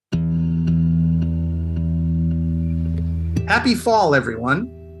Happy fall,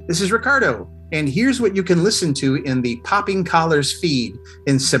 everyone. This is Ricardo, and here's what you can listen to in the Popping Collars feed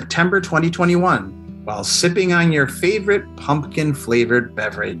in September 2021 while sipping on your favorite pumpkin-flavored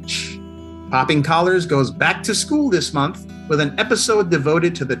beverage. Popping Collars goes back to school this month with an episode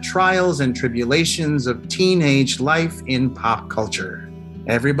devoted to the trials and tribulations of teenage life in pop culture.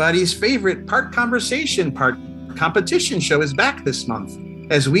 Everybody's favorite part conversation, part competition show is back this month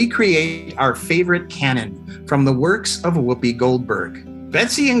as we create our favorite canon from the works of Whoopi Goldberg.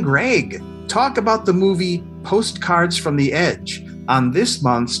 Betsy and Greg talk about the movie Postcards from the Edge on this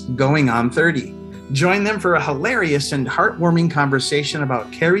month's Going on 30. Join them for a hilarious and heartwarming conversation about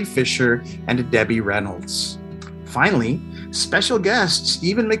Carrie Fisher and Debbie Reynolds. Finally, special guest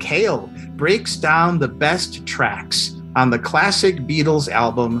Stephen McHale breaks down the best tracks on the classic Beatles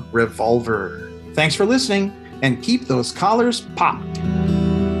album Revolver. Thanks for listening, and keep those collars popped.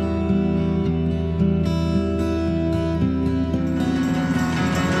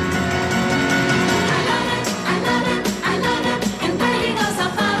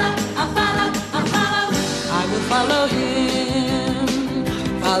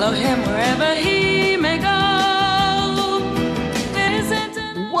 Follow him wherever he may go.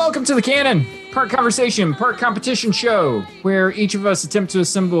 Welcome to the Canon, part conversation, part competition show, where each of us attempt to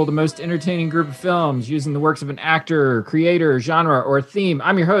assemble the most entertaining group of films using the works of an actor, creator, genre, or theme.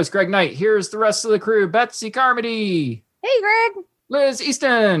 I'm your host, Greg Knight. Here's the rest of the crew: Betsy Carmody. Hey, Greg. Liz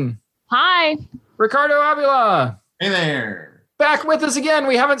Easton. Hi. Ricardo Avila. Hey there. Back with us again.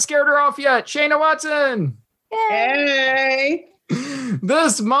 We haven't scared her off yet. Shayna Watson. Hey.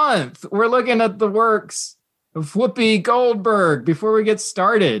 This month, we're looking at the works of Whoopi Goldberg. Before we get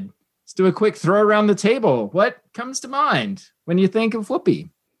started, let's do a quick throw around the table. What comes to mind when you think of Whoopi?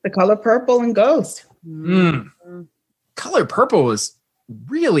 The Color Purple and Ghost. Color Purple was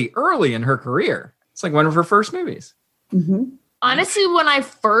really early in her career. It's like one of her first movies. Mm-hmm. Honestly, when I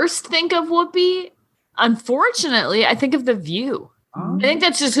first think of Whoopi, unfortunately, I think of The View. I think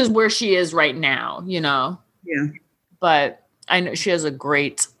that's just because where she is right now, you know? Yeah. But I know she has a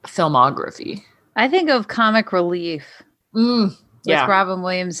great filmography. I think of Comic Relief with Robin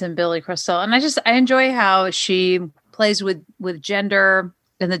Williams and Billy Crystal. And I enjoy how she plays with gender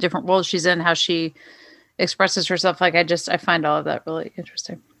in the different roles she's in, how she expresses herself. Like I find all of that really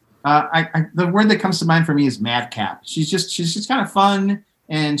interesting. The word that comes to mind for me is madcap. She's just kind of fun,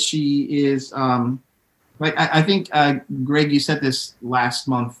 and she is I think Greg, you said this last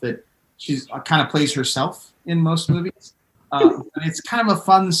month that she's kind of plays herself in most movies. But it's kind of a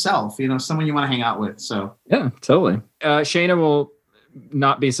fun self, someone you want to hang out with. So yeah, totally. Shayna will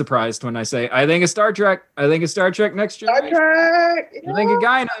not be surprised when I say I think of Star Trek. I think of Star Trek Next Generation. Star Trek. I think of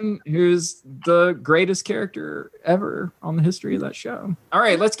Guinan, who's the greatest character ever on the history of that show. All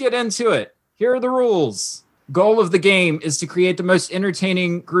right, let's get into it. Here are the rules. Goal of the game is to create the most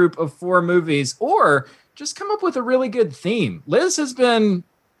entertaining group of 4 movies, or just come up with a really good theme. Liz has been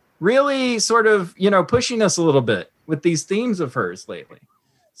really sort of, pushing us a little bit with these themes of hers lately.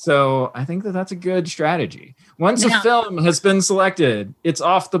 So I think that's a good strategy. Once a film has been selected, it's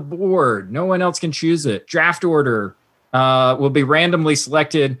off the board. No one else can choose it. Draft order will be randomly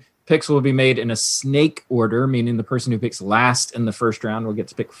selected. Picks will be made in a snake order, meaning the person who picks last in the first round will get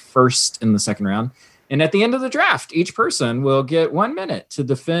to pick first in the second round. And at the end of the draft, each person will get 1 minute to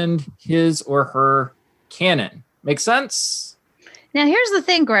defend his or her canon. Make sense? Now, here's the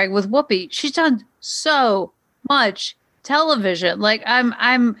thing, Greg, with Whoopi, she's done so much television. Like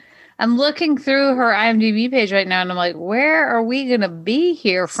I'm looking through her IMDb page right now, and I'm like, where are we gonna be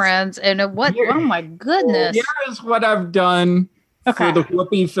here, friends? And what? Oh my goodness! Here's what I've done for the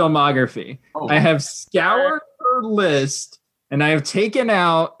Whoopi filmography. I have scoured her list, and I have taken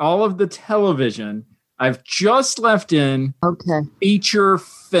out all of the television. I've just left in feature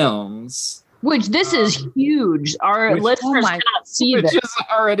films. Which this is huge. Our listeners cannot see this. Which is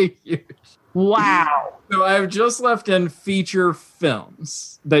already huge. Wow. So I've just left in feature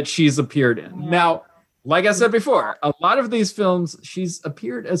films that she's appeared in. Now, like I said before, a lot of these films, she's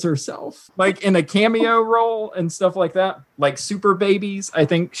appeared as herself, like in a cameo role and stuff like that. Like Super Babies, I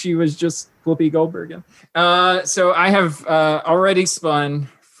think she was just Whoopi Goldberg. So I have already spun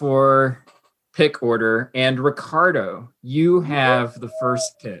for pick order, and Ricardo, you have the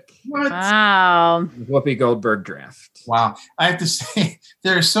first pick. What? Wow. Whoopi Goldberg draft. Wow. I have to say,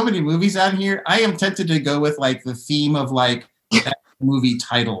 there are so many movies out here. I am tempted to go with like the theme of like movie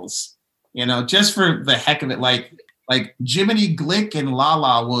titles, just for the heck of it, like Jiminy Glick and La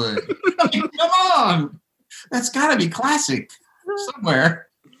La Wood. Come on. That's gotta be classic somewhere.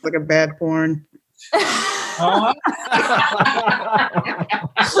 Like a bad porn.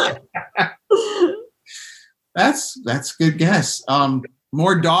 That's a good guess.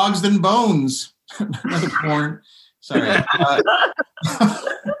 More dogs than bones. Another porn. Sorry.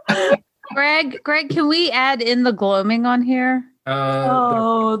 Greg, can we add In the Gloaming on here?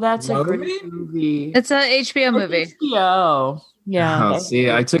 That's a great Gloaming? movie. It's a HBO movie, HBO. Yeah. Oh, see,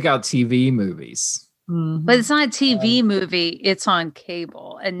 I took out TV movies. Mhm. but it's not a TV movie. It's on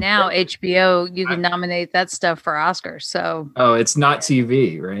cable, and now HBO, you can nominate that stuff for Oscars. So Oh, it's not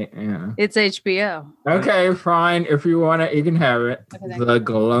TV, right? Yeah. it's HBO. Okay, fine. If you want it, you can have it. Okay, The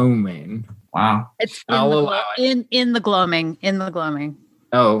Gloaming. Wow. It's I'll allow in the gloaming. In the gloaming.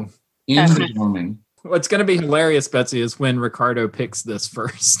 Oh, In the Gloaming. what's going to be hilarious, Betsy, is when Ricardo picks this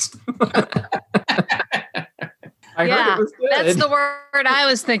first. I heard it was good. That's the word I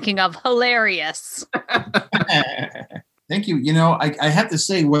was thinking of. Hilarious. Thank you. You know, I have to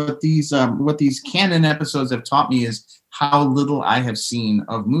say what these canon episodes have taught me is how little I have seen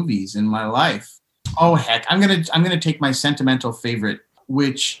of movies in my life. Oh heck, I'm gonna take my sentimental favorite,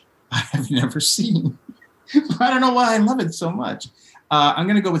 which I have never seen. I don't know why I love it so much. I'm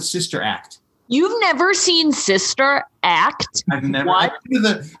gonna go with Sister Act. You've never seen Sister Act? I've never. What?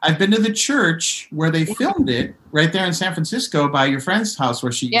 I've been to the church where they filmed it, right there in San Francisco by your friend's house,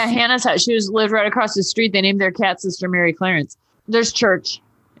 where she. Yeah, Hannah's house. She lived right across the street. They named their cat Sister Mary Clarence. There's church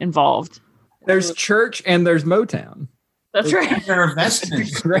involved. There's church and there's Motown. That's right. There are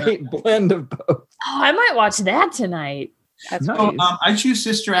vestments. Great blend of both. Oh, I might watch that tonight. That's Nice. So, I choose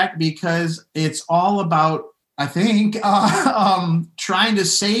Sister Act because it's all about, I think, trying to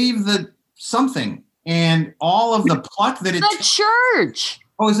save the something and all of the pluck that it. The church.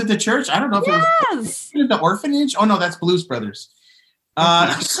 Oh, is it the church? I don't know if it Yes. was the orphanage. Oh no, that's Blues Brothers.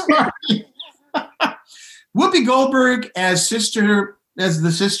 Sorry. Whoopi Goldberg as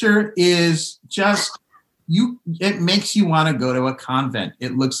the sister is just you. It makes you want to go to a convent.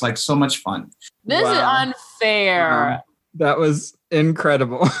 It looks like so much fun. This Wow. is unfair. That was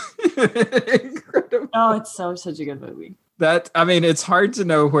incredible. Incredible. Oh, it's such a good movie. It's hard to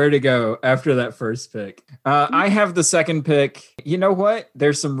know where to go after that first pick. I have the second pick. You know what?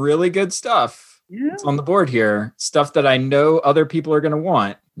 There's some really good stuff. Yeah. It's on the board here. Stuff that I know other people are going to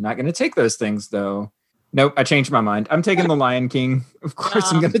want. I'm not going to take those things, though. Nope, I changed my mind. I'm taking The Lion King. Of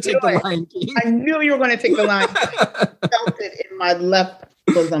course, I'm going to take The Lion King. I knew you were going to take the line. I felt it in my left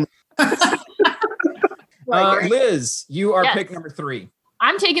bosom. Liz, you are Yes. pick number 3.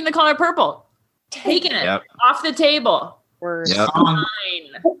 I'm taking The Color Purple. Taking it Yep. off the table. Yep. Um,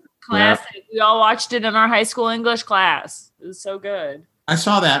 Fine. Classic. We all watched it in our high school English class. It was so good. I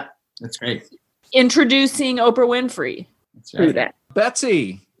saw that. That's great. Introducing Oprah Winfrey. That's Through right. that.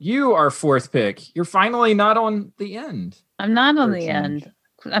 Betsy, you are 4th pick. You're finally not on the end. I'm not on For a the change. end.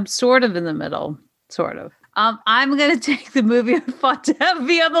 I'm sort of in the middle. Sort of. I'm going to take the movie I fought to have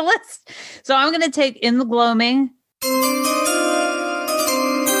be on the list. So I'm going to take In the Gloaming.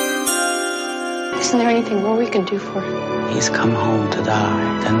 Isn't there anything more we can do for him? He's come home to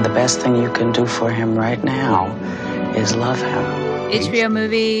die. And the best thing you can do for him right now is love him. HBO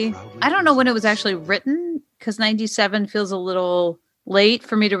movie. I don't know when it was actually written because 97 feels a little late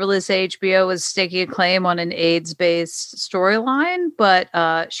for me to really say HBO was staking a claim on an AIDS-based storyline, but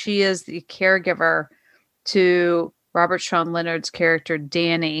she is the caregiver to Robert Sean Leonard's character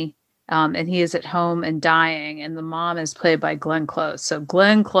Danny, and he is at home and dying, and the mom is played by Glenn Close. So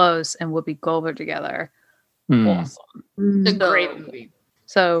Glenn Close and Whoopi Goldberg together, awesome. It's a So- great movie.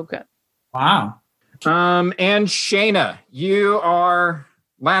 So good. Wow. And Shayna, you are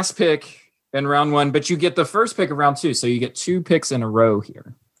last pick in round 1, but you get the first pick of round 2. So you get 2 picks in a row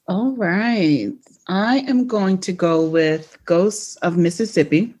here. All right. I am going to go with Ghosts of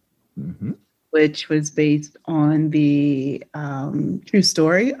Mississippi, Mm-hmm. which was based on the true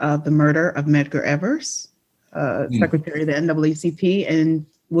story of the murder of Medgar Evers, Secretary of the NAACP, and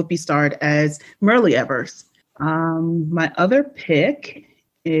Whoopi starred as Merle Evers. My other pick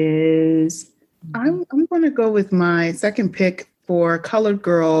is I'm going to go with my second pick for colored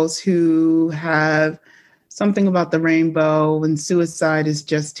girls who have something about the rainbow and suicide is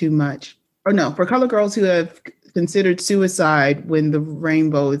just too much. Or no, for colored girls who have considered suicide when the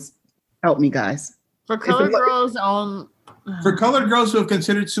rainbow is, help me guys. For Colored If it- Girls, For colored girls who have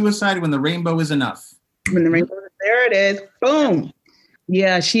considered suicide when the rainbow is enough. When the rainbow, there it is. Boom.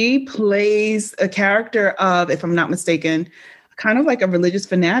 Yeah, she plays a character of, if I'm not mistaken, kind of like a religious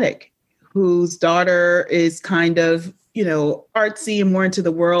fanatic whose daughter is kind of, artsy and more into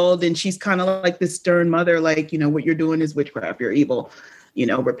the world. And she's kind of like this stern mother, like, what you're doing is witchcraft, you're evil,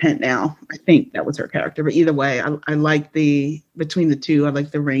 repent now. I think that was her character. But either way, I like between the two, I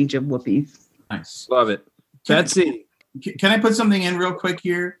like the range of Whoopi. Nice. Love it. Betsy. Can I put something in real quick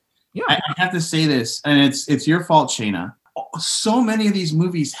here? Yeah. I have to say this, and it's your fault, Shayna. So many of these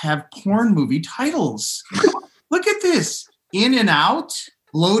movies have porn movie titles. Look at this. In and Out,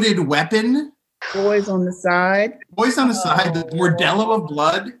 Loaded Weapon, Boys on the Side. Boys on the Side, The Bordello of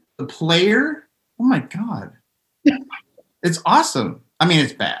Blood, The Player. Oh my God. It's awesome. I mean,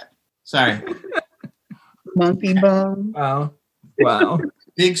 it's bad. Sorry. Monkey Bone. Wow.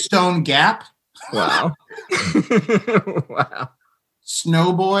 Big Stone Gap. Wow. Wow.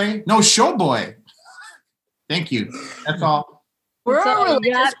 Snowboy. No, Showboy. Thank you. That's all. We're That's all a you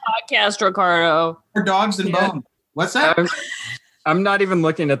religious podcast, Ricardo. For Dogs and Bone. What's that? I'm not even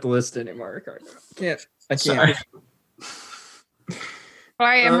looking at the list anymore, Ricardo. I can't. Sorry. All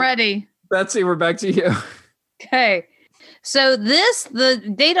right, I'm ready. Betsy, we're back to you. Okay. So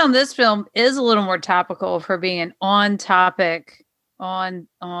the date on this film is a little more topical for being an on topic on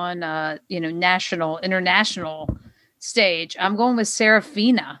national, international stage. I'm going with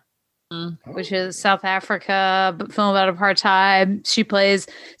Serafina, which is South Africa film about apartheid. She plays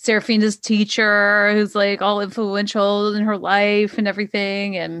Serafina's teacher, who's like all influential in her life and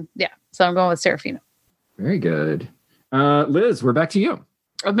everything. And yeah, so I'm going with Serafina. Very good. Liz, we're back to you.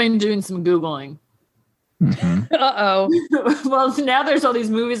 I've been doing some Googling. Mm-hmm. Uh-oh. Well, now there's all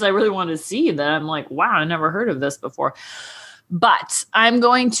these movies I really want to see that I'm like, wow, I never heard of this before. But I'm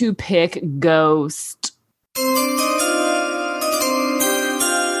going to pick Ghost.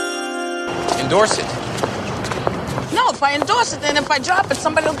 Endorse it. No, if I endorse it, then if I drop it,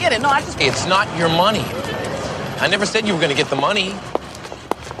 somebody will get it. No, I just... It's not your money. I never said you were going to get the money.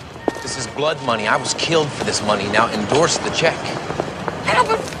 This is blood money. I was killed for this money. Now endorse the check. Yeah,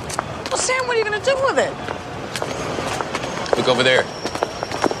 but... Well, Sam, what are you going to do with it? Look over there.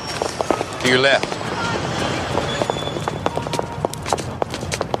 To your left.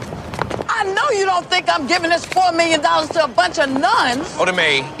 I know you don't think I'm giving this $4 million to a bunch of nuns. Oda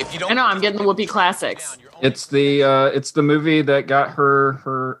Mae, if you don't... I know, I'm getting the Whoopi classics. It's the movie that got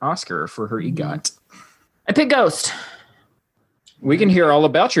her Oscar for her EGOT. I pick Ghost. We can hear all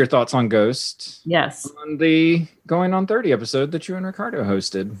about your thoughts on Ghost. Yes. On the Going on 30 episode that you and Ricardo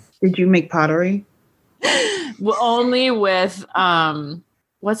hosted. Did you make pottery? Well, only with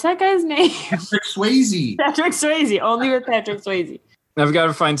what's that guy's name? Patrick Swayze. Patrick Swayze. Only with Patrick Swayze. I've got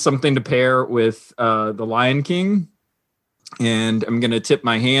to find something to pair with The Lion King. And I'm going to tip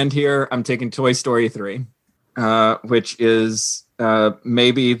my hand here. I'm taking Toy Story 3, which is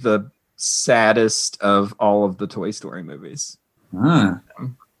maybe the saddest of all of the Toy Story movies.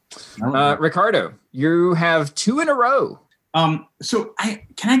 Ricardo, you have 2 in a row. So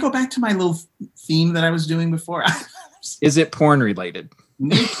can I go back to my little theme that I was doing before? Is it porn related?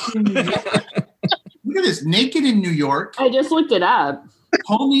 Naked in New York. Look at this. Naked in New York. I just looked it up.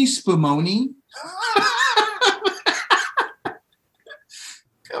 Tony Spumoni.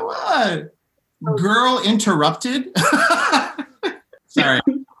 Come on. Girl Interrupted. Sorry.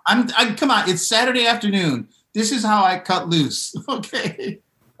 I'm come on. It's Saturday afternoon. This is how I cut loose. Okay.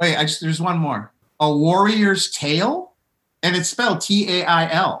 Wait, there's one more. A Warrior's Tale, and it's spelled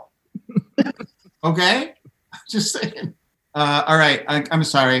Tail. Okay? Just saying. All right. I'm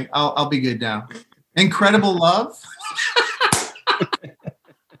sorry. I'll be good now. Incredible Love.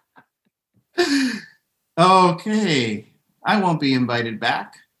 Okay. I won't be invited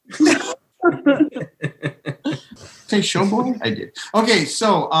back. Say Showboy? I did. Okay,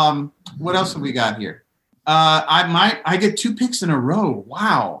 so what else have we got here? I get 2 picks in a row.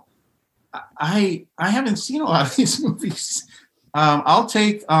 Wow. I haven't seen a lot of these movies. I'll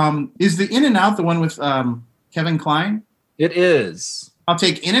take is the In and Out the one with Kevin Kline? It is. I'll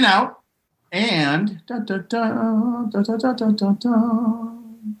take In and Out and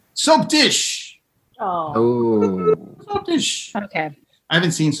Soap Dish. Oh. Soap Dish. Okay. I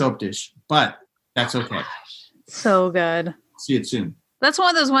haven't seen Soap Dish, but that's okay. So good. See it soon. That's one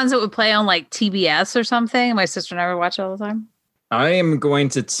of those ones that would play on like TBS or something. My sister and I would watch it all the time. I am going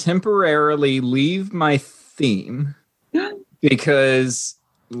to temporarily leave my theme because,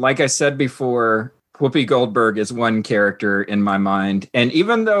 like I said before, Whoopi Goldberg is one character in my mind. And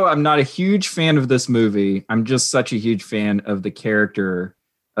even though I'm not a huge fan of this movie, I'm just such a huge fan of the character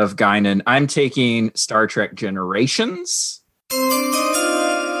of Guinan. I'm taking Star Trek Generations.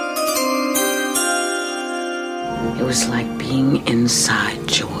 It was like being inside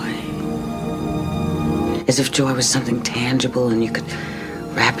Joy. As if Joy was something tangible and you could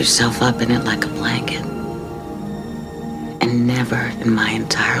wrap yourself up in it like a blanket. And never in my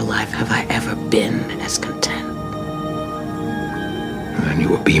entire life have I ever been as content. And you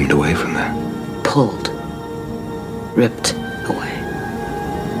were beamed away from that. Pulled. Ripped away.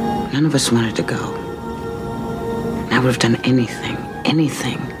 None of us wanted to go. And I would have done anything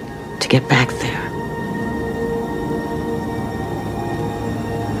get back there.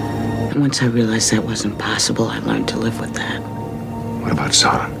 And once I realized that wasn't possible, I learned to live with that. What about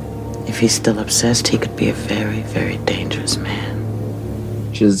Son? If he's still obsessed, he could be a very, very dangerous man.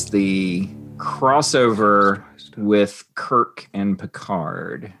 Which is the crossover with Kirk and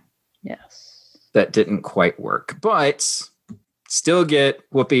Picard. Yes. That didn't quite work, but still get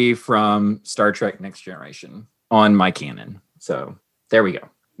Whoopi from Star Trek Next Generation on my canon. So there we go.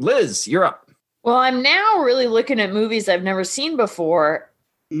 Liz, you're up. Well, I'm now really looking at movies I've never seen before,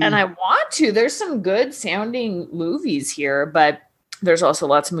 and I want to. There's some good sounding movies here, but there's also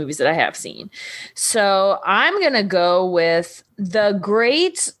lots of movies that I have seen. So I'm going to go with the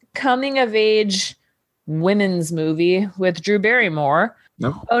great coming of age women's movie with Drew Barrymore.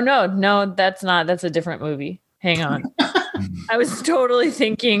 No. Oh, no, that's not. That's a different movie. Hang on. I was totally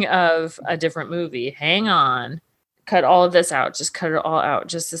thinking of a different movie. Hang on. Cut all of this out. Just cut it all out.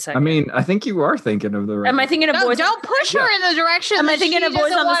 Just a second. I mean, I think you are thinking of the right. Am I thinking of Boys? Don't push her in the direction. Am I that thinking she of Boys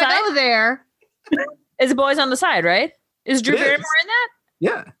doesn't on the wanna Side? Go there. Is Boys on the Side, right? Is Drew It is. Barrymore in that?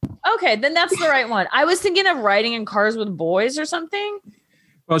 Yeah. Okay, then that's the right one. I was thinking of Riding in Cars with Boys or something.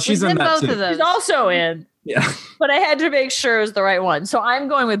 Well, she's in that both too. of those. She's also in. Yeah. But I had to make sure it was the right one. So I'm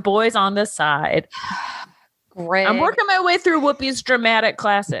going with Boys on the Side. Greg, I'm working my way through Whoopi's dramatic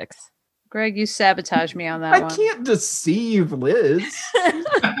classics. Greg, you sabotaged me on that I one. can't deceive Liz.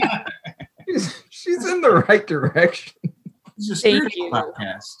 She's in the right direction. It's a Thank spiritual you.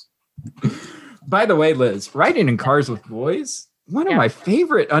 podcast. By the way, Liz, Riding in Cars with Boys, one of my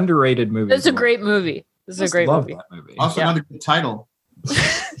favorite underrated movies. It's a great movie. This is a great love movie. that movie. Also, another good title.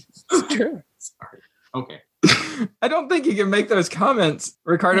 It's true. Sorry. Okay. I don't think you can make those comments,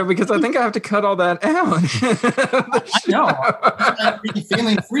 Ricardo, because I think I have to cut all that out. I know. I'm really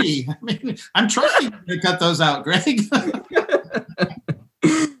feeling free. I mean, I'm trusting you to cut those out, Greg.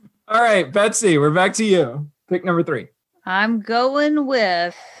 All right, Betsy, we're back to you. Pick number 3. I'm going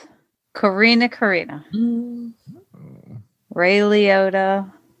with Karina. Ray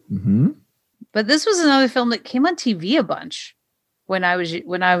Liotta. Mm-hmm. But this was another film that came on TV a bunch when I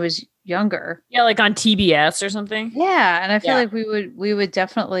was younger. Yeah, like on TBS or something. Yeah, and I feel Yeah. like we would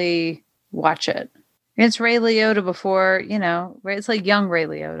definitely watch it. It's Ray Liotta before, it's like young Ray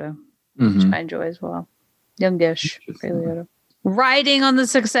Liotta, which I enjoy as well. Youngish Ray Liotta. Riding on the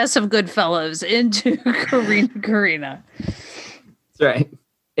success of Goodfellas into Karina. That's right.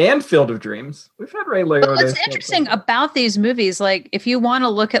 And Field of Dreams. We've had Ray Liotta. But what's interesting about these movies, like if you want to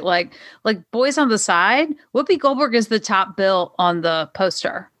look at like Boys on the Side, Whoopi Goldberg is the top bill on the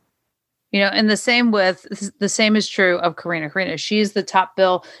poster. And the same is true of Karina. She's the top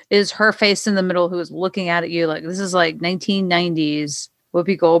bill, is her face in the middle who is looking at you like this is like 1990s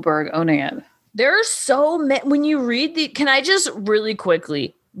Whoopi Goldberg owning it. There are so many. When you read can I just really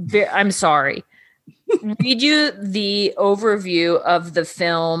quickly, I'm sorry, read you the overview of the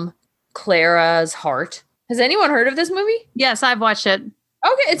film Clara's Heart. Has anyone heard of this movie? Yes, I've watched it.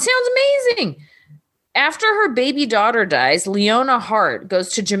 Okay, it sounds amazing. After her baby daughter dies, Leona Hart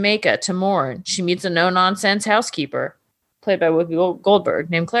goes to Jamaica to mourn. She meets a no-nonsense housekeeper, played by Whoopi Goldberg,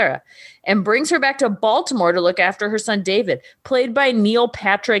 named Clara, and brings her back to Baltimore to look after her son David, played by Neil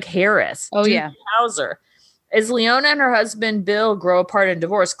Patrick Harris. Oh, Doogie yeah. Howser. As Leona and her husband Bill grow apart and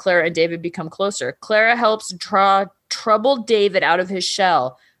divorce, Clara and David become closer. Clara helps draw troubled David out of his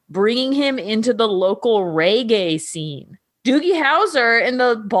shell, bringing him into the local reggae scene. Doogie Howser in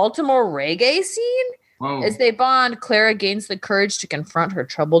the Baltimore reggae scene? Whoa. As they bond, Clara gains the courage to confront her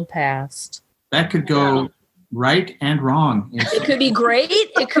troubled past. That could go right and wrong. It could be great.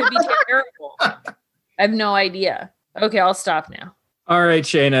 It could be terrible. I have no idea. Okay, I'll stop now. All right,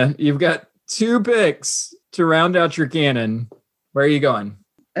 Shayna, you've got 2 picks to round out your canon. Where are you going?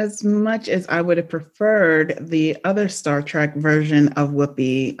 As much as I would have preferred the other Star Trek version of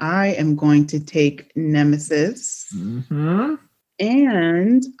Whoopi, I am going to take Nemesis. Mm-hmm.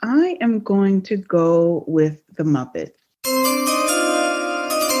 And I am going to go with The Muppets.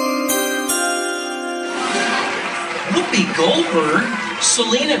 Whoopi Goldberg,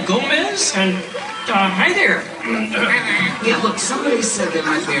 Selena Gomez, and hi there. Yeah, look, somebody said there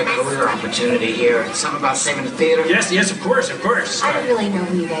might be a career opportunity here. Something about saving the theater. Yes, of course. I don't really know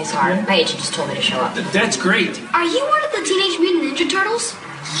who you guys are. My agent just told me to show up. That's great. Are you one of the Teenage Mutant Ninja Turtles?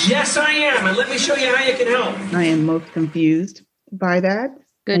 Yes, I am, and let me show you how you can help. I am most confused by that.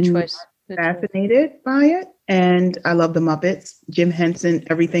 Good and choice. Fascinated by it. And I love the Muppets. Jim Henson,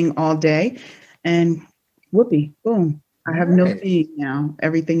 everything all day. And Whoopi, boom. I have no theme now.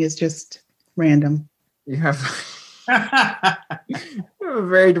 Everything is just random. You have a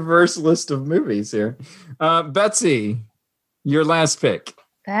very diverse list of movies here. Betsy, your last pick.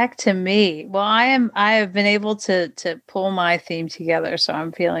 Back to me. Well, I have been able to pull my theme together, so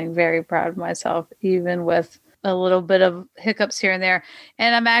I'm feeling very proud of myself, even with a little bit of hiccups here and there.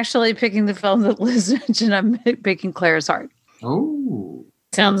 And I'm actually picking the film that Liz mentioned. I'm picking Claire's Heart. Oh,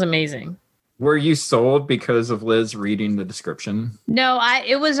 sounds amazing. Were you sold because of Liz reading the description? No,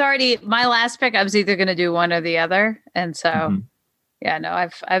 it was already my last pick. I was either going to do one or the other, and so yeah, no,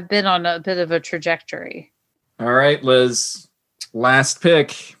 I've been on a bit of a trajectory. All right, Liz, last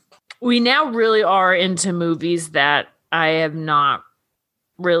pick. We now really are into movies that I have not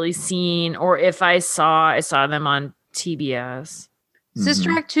really seen, or if I saw them on TBS.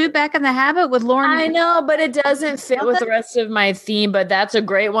 Sister Act 2, Back in the Habit with Lauren. I know, but it doesn't fit with the rest of my theme. But that's a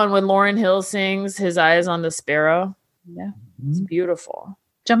great one when Lauryn Hill sings "His Eyes on the Sparrow." Yeah, it's beautiful.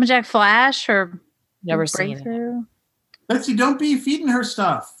 Jumpin' Jack Flash or never seen it. Betsy, don't be feeding her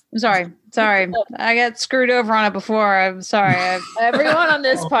stuff. I'm sorry. I got screwed over on it before. I'm sorry. Everyone on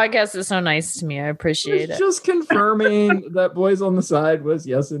this podcast is so nice to me. I appreciate it. Just confirming that Boys on the Side was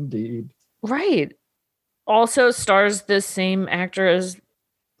yes, indeed. Right. Also stars the same actor as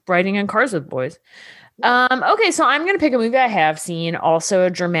Riding in Cars with Boys. Okay, so I'm going to pick a movie I have seen, also a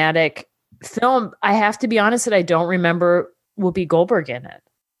dramatic film. I have to be honest that I don't remember Whoopi Goldberg in it,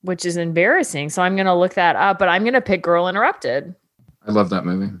 which is embarrassing. So I'm going to look that up, but I'm going to pick Girl Interrupted. I love that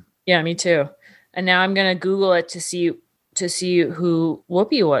movie. Yeah, me too. And now I'm going to Google it to see who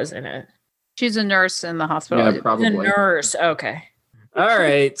Whoopi was in it. She's a nurse in the hospital. Yeah, probably. A nurse. Okay. All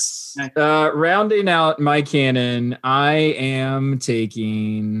right. Rounding out my canon, I am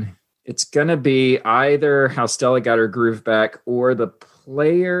taking, it's going to be either How Stella Got Her Groove Back or The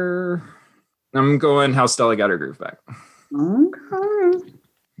Player. I'm going How Stella Got Her Groove Back. Okay.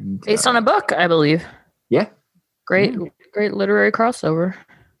 Based on a book, I believe. Yeah. Great literary crossover.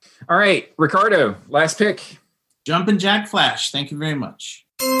 All right, Ricardo, last pick. Jumpin' Jack Flash. Thank you very much.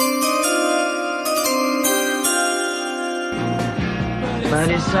 But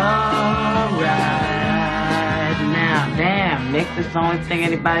it's alright now. Damn, Nick, that's the only thing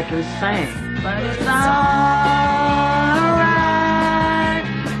anybody can sing. But it's alright.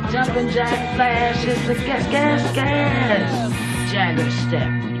 Jumpin' Jack Flash is a gas. Jagger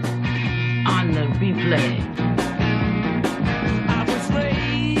step on the replay. I was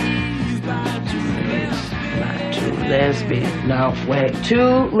raised by two lesbians. No, wait,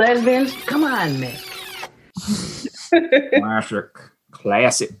 2 lesbians? Come on, Nick.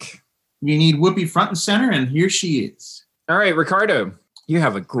 Classic. You need Whoopi front and center, and here she is. All right, Ricardo, you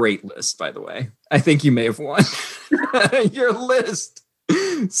have a great list, by the way. I think you may have won. Your list.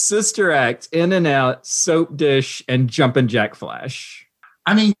 Sister Act, In and Out, Soap Dish, and Jumpin' Jack Flash.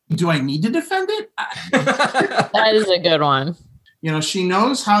 I mean, do I need to defend it? That is a good one. You know, she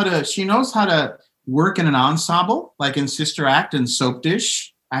knows how to work in an ensemble, like in Sister Act and Soap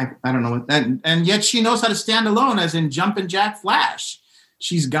Dish. I don't know what that, and yet she knows how to stand alone, as in Jumpin' Jack Flash.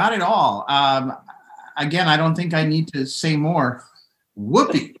 She's got it all. Again, I don't think I need to say more.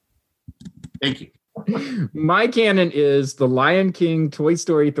 Whoopi. Thank you. My canon is The Lion King, Toy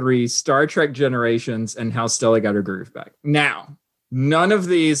Story 3, Star Trek Generations, and How Stella Got Her Groove Back. Now, none of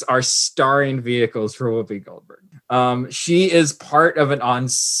these are starring vehicles for Whoopi Goldberg. She is part of an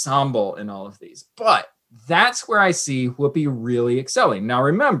ensemble in all of these, but that's where I see Whoopi really excelling. Now,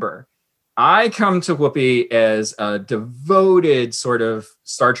 remember, I come to Whoopi as a devoted sort of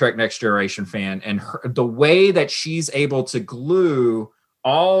Star Trek Next Generation fan, and the way that she's able to glue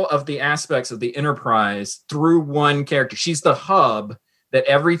all of the aspects of the Enterprise through one character. She's the hub that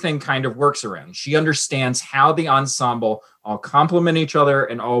everything kind of works around. She understands how the ensemble all complement each other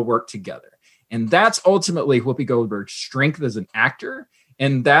and all work together. And that's ultimately Whoopi Goldberg's strength as an actor.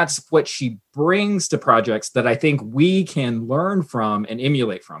 And that's what she brings to projects that I think we can learn from and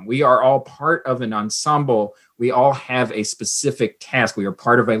emulate from. We are all part of an ensemble. We all have a specific task. We are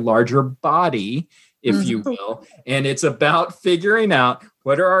part of a larger body, if you will. And it's about figuring out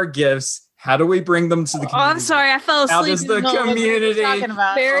what are our gifts? How do we bring them to the community? Oh, I'm sorry. I fell asleep. How does the community...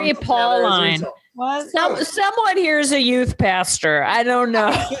 Very Pauline. What? Someone here is a youth pastor. I don't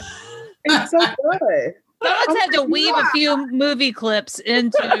know. It's so good. Someone's had to weave a few movie clips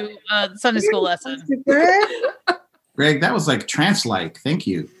into Sunday school lesson. Greg, that was like trance-like. Thank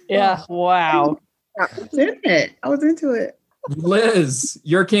you. Yeah. Wow. I was into it. Liz,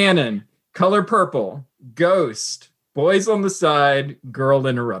 your canon. Color Purple, Ghost, Boys on the Side, Girl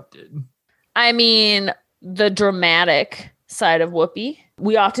Interrupted. I mean, the dramatic side of Whoopi.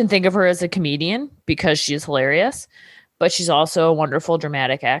 We often think of her as a comedian because she's hilarious, but she's also a wonderful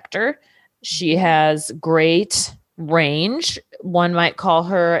dramatic actor. She has great range. One might call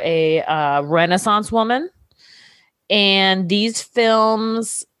her a Renaissance woman. And these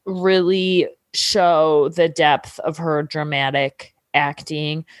films really show the depth of her dramatic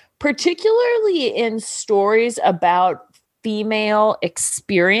acting, particularly in stories about female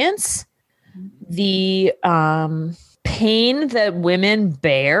experience, the pain that women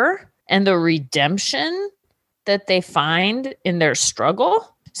bear, and the redemption that they find in their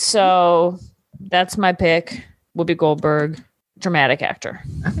struggle. So that's my pick. Whoopi Goldberg, dramatic actor.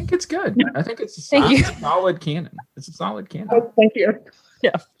 I think it's good. I think it's a solid canon. It's a solid canon. Oh, thank you.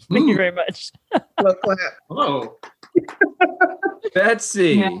 Yeah. Thank you very much. Hello.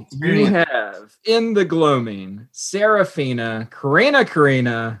 Betsy, you have in the gloaming Serafina,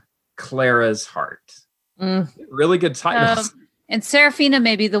 Karina, Clara's Heart. Really good titles. And Serafina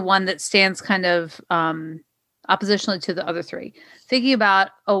may be the one that stands kind of oppositionally to the other three. Thinking about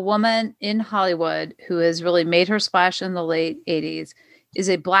a woman in Hollywood who has really made her splash in the late 80s, is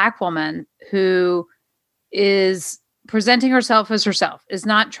a Black woman who is presenting herself as herself, is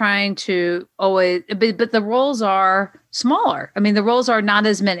not trying to always, but the roles are smaller. I mean, the roles are not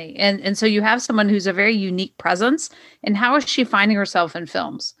as many. And so you have someone who's a very unique presence. And how is she finding herself in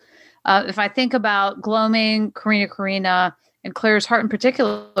films? If I think about Gloaming, Karina, and Clara's Heart in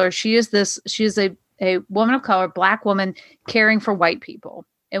particular, she is a woman of color, Black woman caring for white people.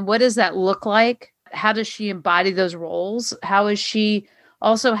 And what does that look like? How does she embody those roles? How is she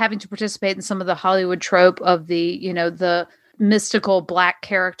also having to participate in some of the Hollywood trope of the mystical Black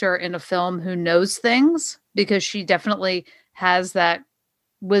character in a film who knows things, because she definitely has that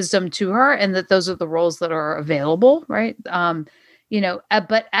wisdom to her, and that those are the roles that are available, right? But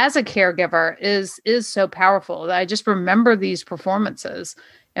as a caregiver is so powerful. I just remember these performances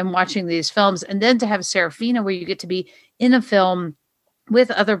and watching these films, and then to have Serafina, where you get to be in a film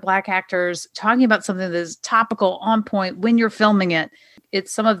with other Black actors talking about something that is topical, on point when you're filming it.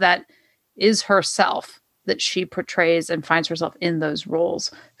 It's some of that is herself that she portrays and finds herself in those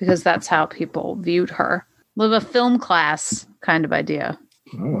roles, because that's how people viewed her. Live a film class kind of idea.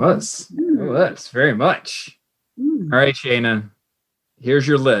 It was very much. All right, Shayna, here's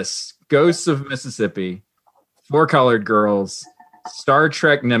your list. Ghosts of Mississippi, Four Colored Girls, Star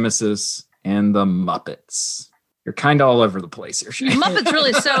Trek Nemesis, and The Muppets. You're kind of all over the place here, Shayna. Muppets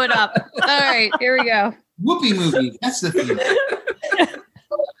really sew it up. All right, here we go. Whoopi movie. That's the thing.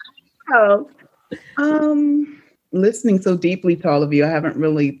 Listening so deeply to all of you, I haven't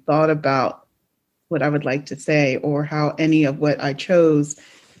really thought about what I would like to say or how any of what I chose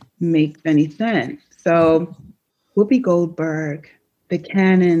makes any sense. So Whoopi Goldberg, the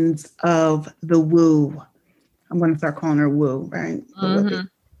canons of the woo. I'm going to start calling her woo, right? Mm-hmm.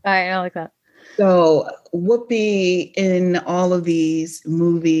 I like that. So Whoopi in all of these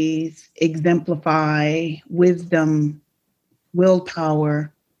movies exemplify wisdom,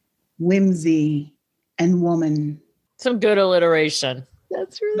 willpower, whimsy, and woman. Some good alliteration.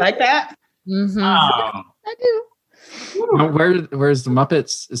 That's really like that. Mm-hmm. I do. Oh, where's the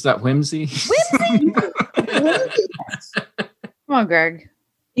Muppets? Is that whimsy? Whimsy. Come on, Greg.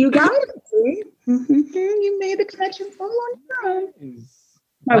 You got it. See? You made the connection all on your own.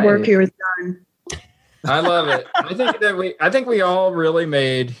 My work here is done. I love it. I think we all really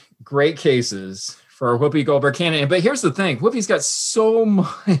made great cases for Whoopi Goldberg canon. But here's the thing: Whoopi's got so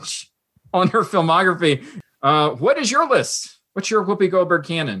much on her filmography. What is your list? What's your Whoopi Goldberg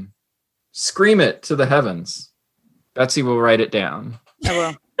canon? Scream it to the heavens. Betsy will write it down. I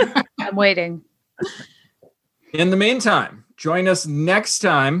will. I'm waiting. In the meantime, join us next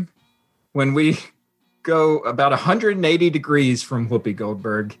time when we go about 180 degrees from Whoopi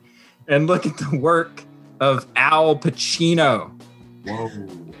Goldberg and look at the work of Al Pacino. Whoa.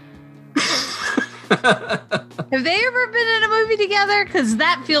 Have they ever been in a movie together? Because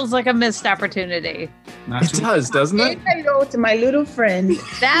that feels like a missed opportunity. It does, doesn't it? I go to my little friend.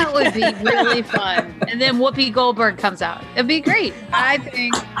 That would be really fun. And then Whoopi Goldberg comes out. It'd be great. I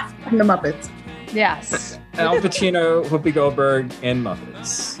think. And the Muppets. Yes. Al Pacino, Whoopi Goldberg, and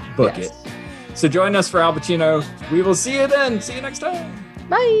Muppets. Book it. So join us for Al Pacino. We will see you then. See you next time.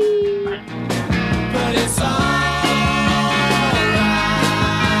 Bye. But it's all